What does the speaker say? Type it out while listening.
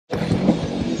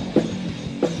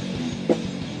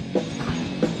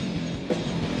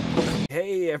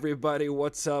Hey everybody,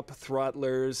 what's up,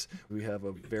 throttlers? We have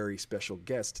a very special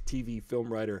guest, TV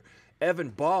film writer Evan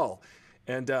Ball.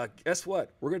 And guess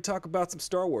what? We're going to talk about some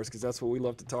Star Wars because that's what we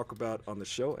love to talk about on the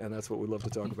show, and that's what we love to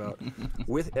talk about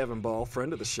with Evan Ball,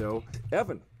 friend of the show.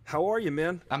 Evan, how are you,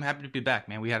 man? I'm happy to be back,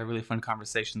 man. We had a really fun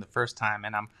conversation the first time,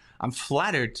 and I'm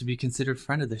flattered to be considered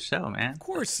friend of the show, man. Of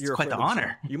course, you're quite the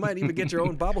honor. You might even get your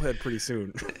own bobblehead pretty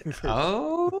soon.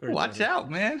 Oh, watch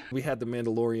out, man. We had The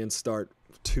Mandalorian start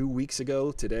 2 weeks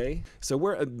ago today, so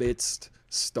we're amidst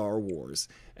Star Wars,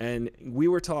 and we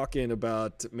were talking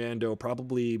about Mando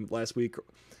probably last week,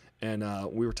 and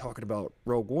we were talking about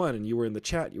Rogue One, and you were in the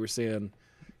chat. You were saying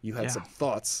you had some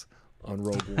thoughts on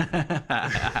Rogue One.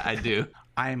 I do.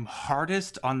 I'm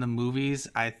hardest on the movies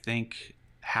I think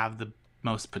have the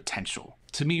most potential.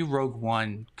 To me, Rogue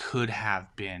One could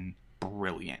have been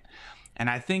brilliant, and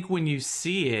I think when you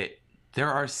see it, there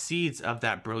are seeds of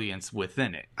that brilliance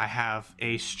within it. I have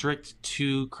a strict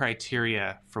 2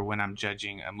 criteria for when I'm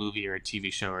judging a movie or a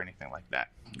TV show or anything like that.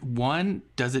 One,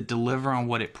 does it deliver on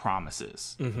what it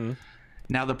promises? Mm-hmm.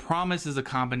 Now, the promise is a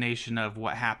combination of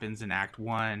what happens in Act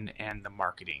 1 and the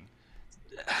marketing.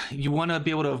 You want to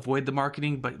be able to avoid the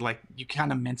marketing, but like you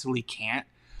kind of mentally can't.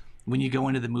 When you go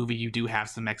into the movie, you do have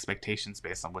some expectations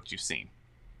based on what you've seen.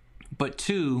 But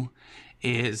 2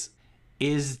 is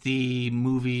the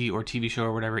movie or TV show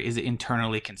or whatever, is it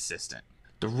internally consistent?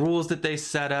 The rules that they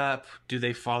set up, do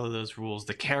they follow those rules?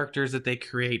 The characters that they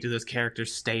create, do those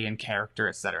characters stay in character,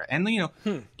 etc.? And you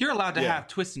know, you're allowed to have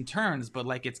twists and turns, but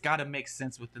like it's got to make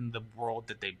sense within the world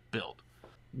that they build.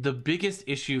 The biggest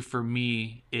issue for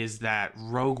me is that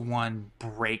Rogue One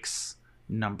breaks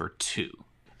number 2.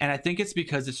 And I think it's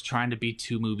because it's trying to be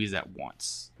 2 movies at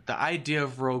once. The idea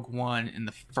of Rogue One in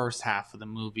the first half of the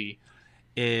movie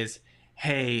is,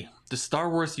 hey, the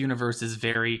Star Wars universe is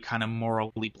very kind of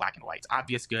morally black and white. It's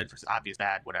obvious good versus obvious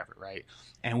bad, whatever, right?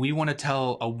 And we want to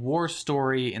tell a war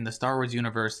story in the Star Wars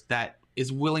universe that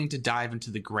is willing to dive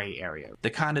into the gray area. The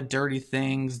kind of dirty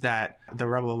things that the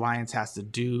Rebel Alliance has to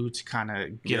do to kind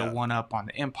of get a one-up on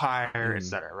the Empire,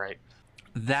 etc., right?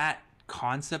 That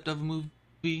concept of a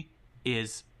movie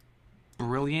is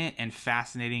brilliant and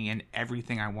fascinating and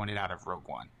everything I wanted out of Rogue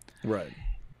One. Right.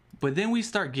 But then we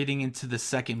start getting into the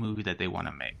second movie that they want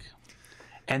to make.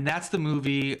 And that's the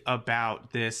movie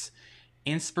about this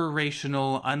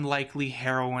inspirational, unlikely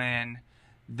heroine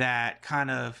that kind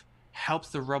of helps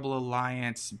the Rebel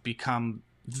Alliance become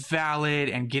valid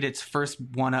and get its first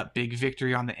one-up big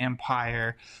victory on the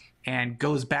Empire and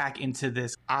goes back into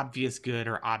this obvious good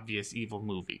or obvious evil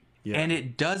movie. Yeah. And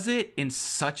it does it in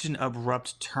such an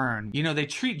abrupt turn. You know, they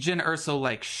treat Jyn Erso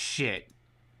like shit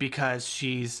because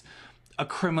she's a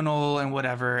criminal and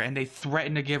whatever, and they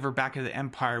threaten to give her back to the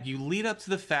Empire. You lead up to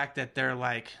the fact that they're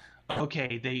like,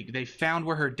 okay, they found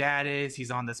where her dad is. He's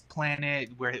on this planet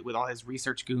where with all his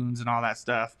research goons and all that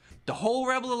stuff. The whole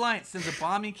Rebel Alliance sends a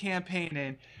bombing campaign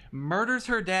and murders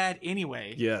her dad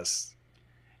anyway. Yes.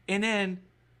 And then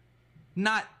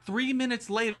not 3 minutes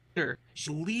later,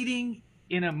 she's leading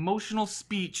an emotional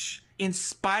speech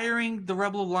inspiring the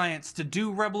Rebel Alliance to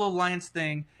do Rebel Alliance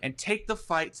thing and take the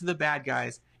fight to the bad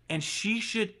guys. And she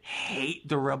should hate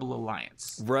the Rebel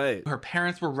Alliance. Right. Her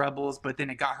parents were rebels, but then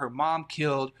it got her mom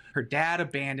killed. Her dad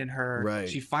abandoned her. Right.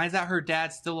 She finds out her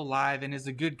dad's still alive and is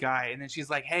a good guy. And then she's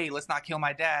like, hey, let's not kill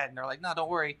my dad. And they're like, no, don't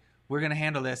worry. We're going to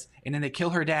handle this. And then they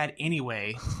kill her dad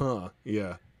anyway. Huh.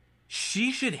 Yeah.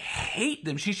 She should hate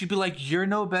them. She should be like, you're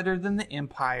no better than the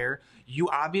Empire. You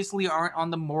obviously aren't on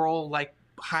the moral, like,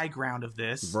 high ground of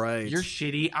this. Right. You're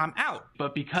shitty. I'm out.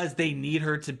 But because they need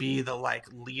her to be the like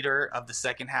leader of the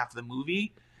second half of the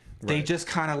movie, they just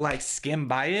kind of like skim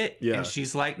by it. Yeah. And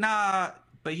she's like, nah,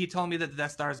 but he told me that the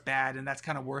Death Star is bad and that's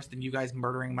kind of worse than you guys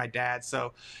murdering my dad.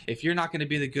 So if you're not going to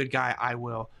be the good guy, I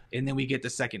will. And then we get the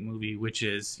second movie, which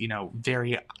is, you know,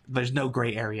 there's no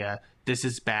gray area. This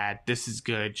is bad. This is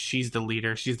good. She's the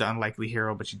leader. She's the unlikely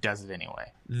hero, but she does it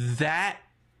anyway. That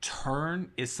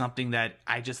turn is something that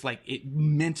I just like, it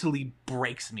mentally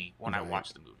breaks me when I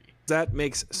watch the movie. That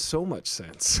makes so much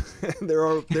sense.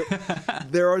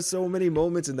 there are so many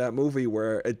moments in that movie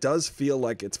where it does feel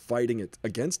like it's fighting it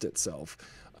against itself.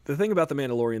 The thing about The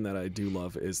Mandalorian that I do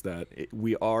love is that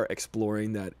we are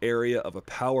exploring that area of a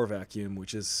power vacuum,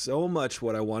 which is so much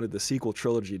what I wanted the sequel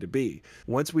trilogy to be.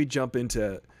 Once we jump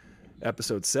into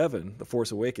Episode 7, The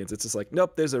Force Awakens, it's just like,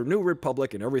 nope, there's a new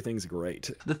republic and everything's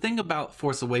great. The thing about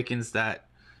Force Awakens that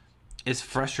is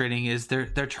frustrating is they're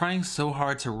trying so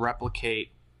hard to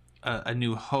replicate a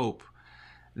New Hope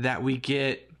that we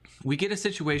get a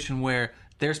situation where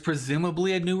there's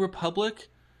presumably a New Republic,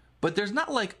 but there's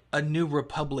not like a New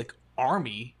Republic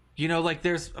army. you know, like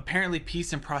there's apparently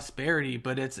peace and prosperity,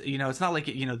 but it's, you know, it's not like,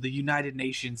 you know, the United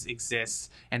Nations exists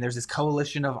and there's this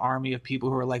coalition of army of people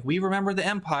who are like, we remember the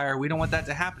empire, we don't want that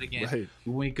to happen again. Right.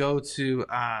 When we go to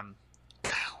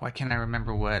why can't I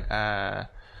remember what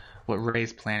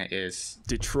Ray's planet is?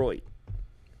 Detroit.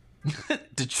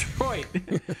 Detroit.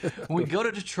 When we go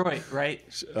to Detroit, right?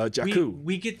 Jakku.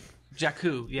 We get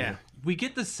Jakku, yeah. We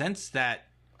get the sense that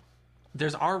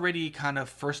there's already kind of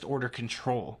first order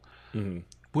control. Mm-hmm.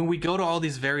 When we go to all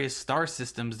these various star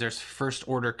systems, there's first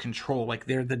order control. Like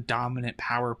they're the dominant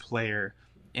power player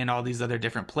in all these other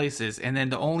different places. And then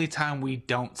the only time we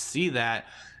don't see that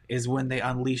is when they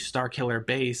unleash Starkiller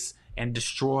Base and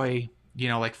destroy, you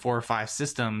know, like 4 or 5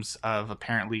 systems of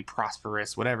apparently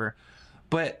prosperous, whatever.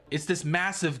 But it's this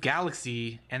massive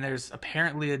galaxy and there's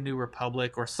apparently a new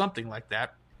republic or something like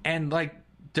that. And like,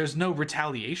 there's no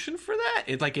retaliation for that.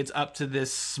 It's up to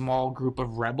this small group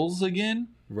of rebels again.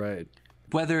 Right.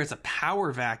 Whether it's a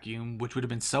power vacuum, which would have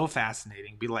been so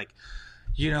fascinating, be like,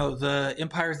 you know, the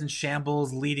Empire's in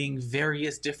shambles, leading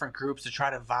various different groups to try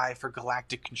to vie for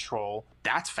galactic control.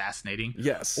 That's fascinating.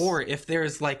 Yes. Or if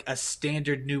there's like a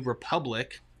standard new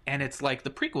republic, and it's like the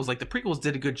prequels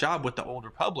did a good job with the old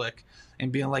republic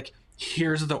and being like,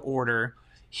 here's the order,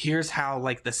 here's how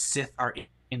like the Sith are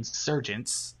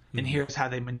insurgents, and here's how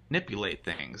they manipulate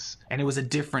things. And it was a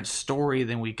different story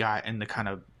than we got in the kind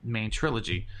of main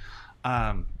trilogy.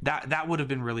 That would have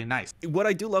been really nice. What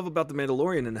I do love about The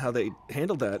Mandalorian and how they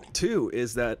handled that too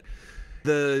is that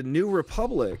the New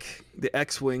Republic, the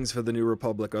X-Wings for the New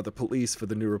Republic are the police for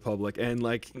the New Republic, and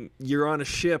like you're on a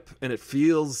ship and it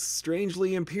feels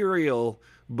strangely Imperial,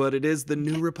 but it is the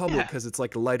New Republic because it's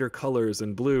like lighter colors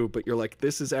and blue, but you're like,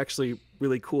 this is actually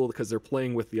really cool because they're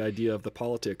playing with the idea of the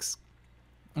politics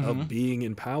of being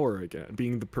in power again,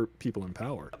 being the people in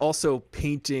power. Also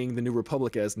painting the New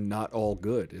Republic as not all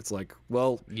good. It's like,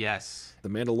 well, yes, the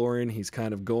Mandalorian, he's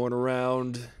kind of going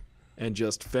around and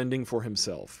just fending for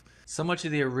himself. So much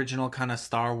of the original kind of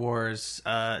Star Wars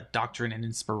doctrine and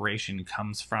inspiration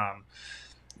comes from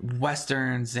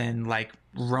Westerns and like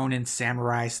Ronin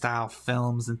samurai style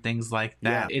films and things like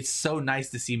that. Yeah. It's so nice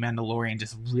to see Mandalorian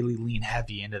just really lean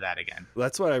heavy into that again.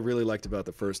 That's what I really liked about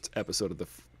the first episode of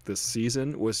this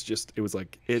season was just, it was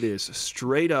like, it is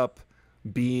straight up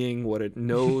being what it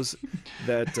knows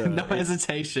that no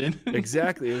hesitation.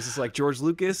 Exactly. It was just like George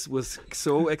Lucas was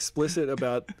so explicit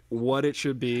about what it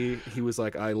should be. He was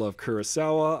like, I love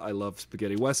Kurosawa, I love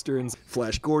spaghetti westerns,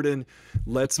 Flash Gordon,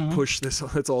 let's push this,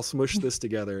 let's all smush this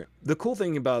together. The cool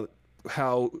thing about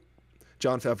how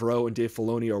Jon Favreau and Dave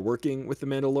Filoni are working with The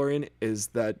Mandalorian is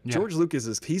that George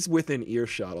Lucas he's within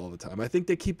earshot all the time. I think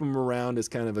they keep him around as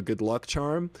kind of a good luck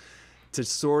charm to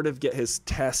sort of get his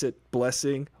tacit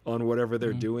blessing on whatever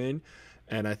they're doing.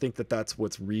 And I think that that's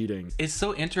what's reading. It's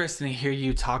so interesting to hear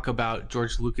you talk about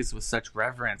George Lucas with such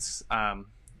reverence.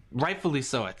 Rightfully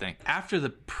so, I think. After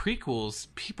the prequels,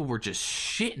 people were just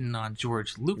shitting on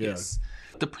George Lucas.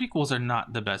 Yeah. The prequels are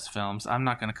not the best films. I'm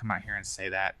not going to come out here and say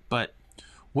that. But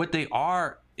what they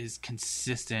are is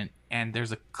consistent, and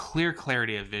there's a clear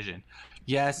clarity of vision.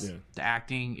 Yes, the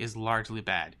acting is largely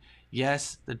bad.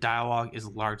 Yes, the dialogue is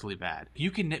largely bad.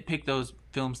 You can nitpick those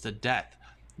films to death,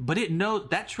 but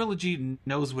that trilogy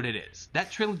knows what it is. That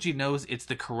trilogy knows it's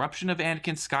the corruption of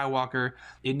Anakin Skywalker.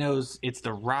 It knows it's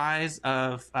the rise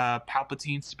of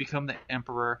Palpatine to become the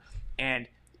Emperor, and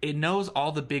it knows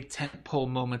all the big tentpole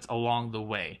moments along the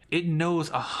way. It knows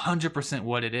 100%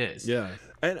 what it is. Yeah,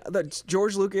 and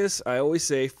George Lucas, I always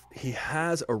say, he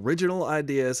has original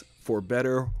ideas for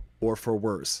better or for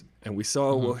worse. And we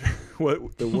saw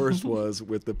what the worst was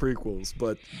with the prequels.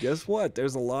 But guess what?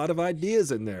 There's a lot of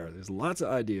ideas in there. There's lots of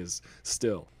ideas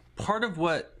still. Part of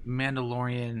what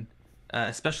Mandalorian,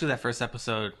 especially that first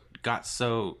episode, got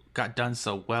done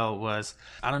so well was,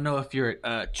 I don't know if you're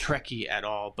a Trekkie at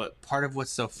all, but part of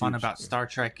what's so fun about Star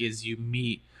Trek is you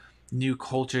meet new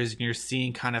cultures and you're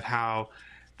seeing kind of how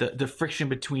the friction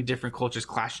between different cultures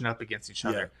clashing up against each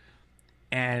other.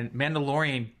 And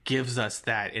Mandalorian gives us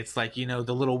that. It's like, you know,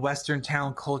 the little Western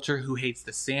town culture who hates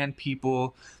the Sand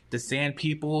People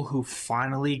who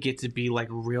finally get to be like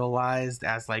realized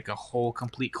as like a whole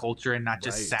complete culture and not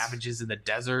just savages in the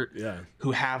desert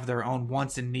who have their own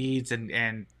wants and needs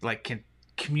and like can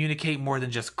communicate more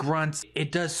than just grunts.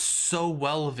 It does so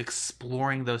well of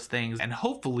exploring those things, and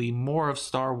hopefully more of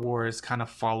Star Wars kind of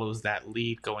follows that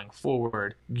lead going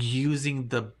forward, using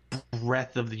the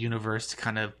breadth of the universe to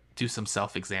kind of do some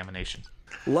self-examination.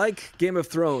 Like Game of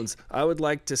Thrones, I would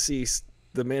like to see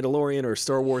the Mandalorian or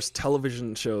Star Wars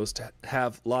television shows to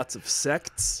have lots of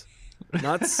sects.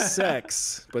 Not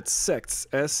sex, but sects.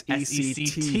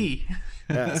 SECT.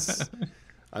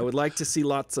 I would like to see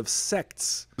lots of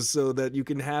sects so that you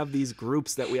can have these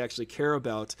groups that we actually care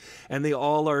about, and they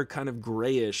all are kind of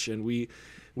grayish, and we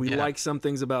like some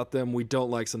things about them, we don't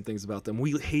like some things about them.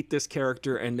 We hate this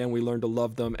character, and then we learn to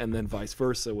love them, and then vice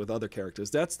versa with other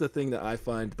characters. That's the thing that I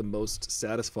find the most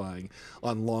satisfying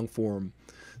on long-form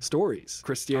stories.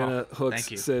 Christiana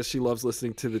Hooks says she loves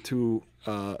listening to the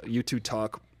you two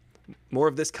talk. More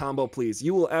of this combo, please.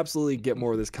 You will absolutely get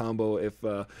more of this combo if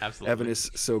Evan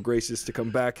is so gracious to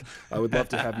come back. I would love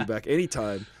to have you back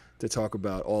anytime to talk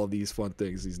about all of these fun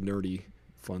things, these nerdy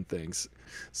fun things.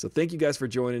 So thank you guys for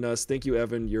joining us. Thank you,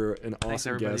 Evan. You're an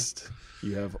awesome guest.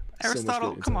 You have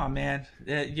Aristotle. Come on, man.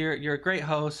 You're a great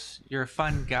host. You're a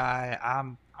fun guy.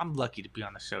 I'm lucky to be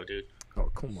on the show, dude. Oh,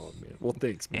 come on, man. Well,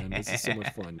 thanks, man. This is so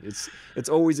much fun. It's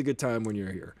always a good time when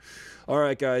you're here. All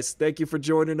right, guys. Thank you for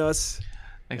joining us.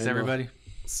 Thanks, everybody.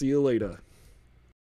 See you later.